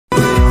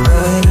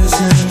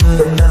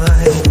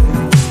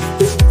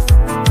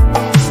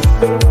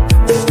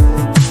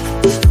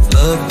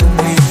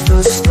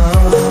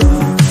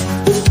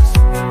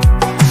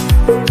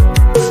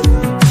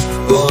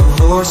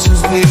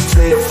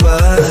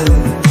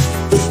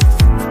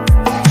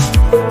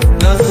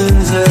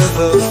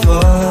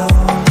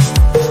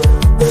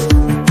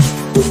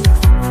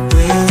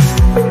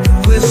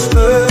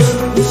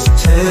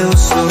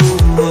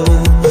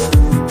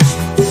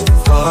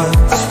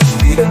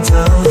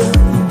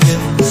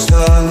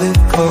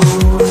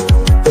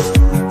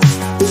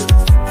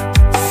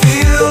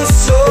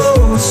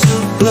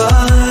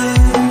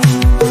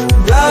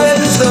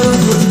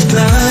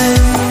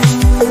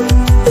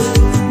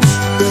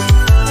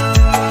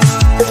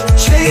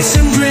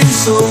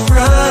so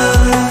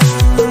bright.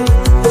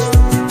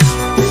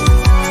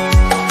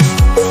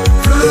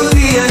 Through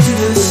the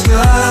endless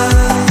sky,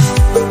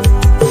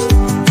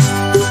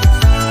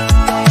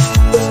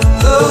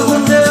 love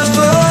will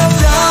never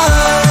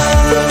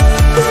die.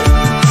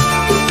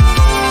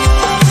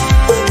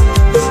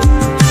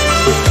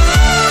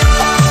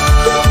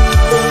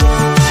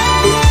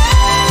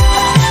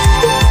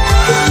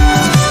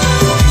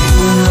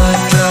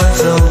 Moonlight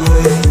drives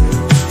away,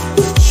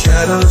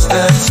 shadows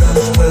dance and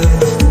play.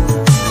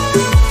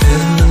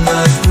 In the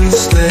night we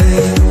stay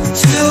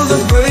till the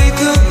break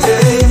of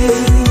day.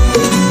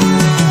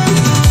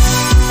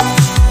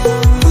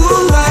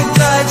 Moonlight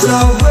guides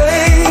our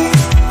way,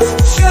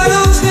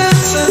 shadows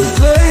dance and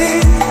play.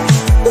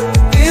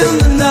 In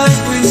the night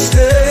we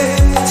stay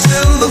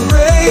till the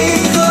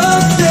break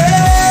of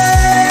day.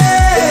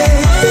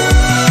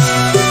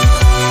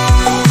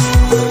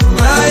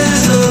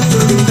 Rise of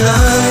the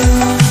night,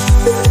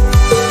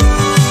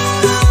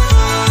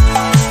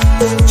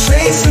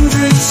 chase and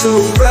drink so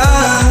bright.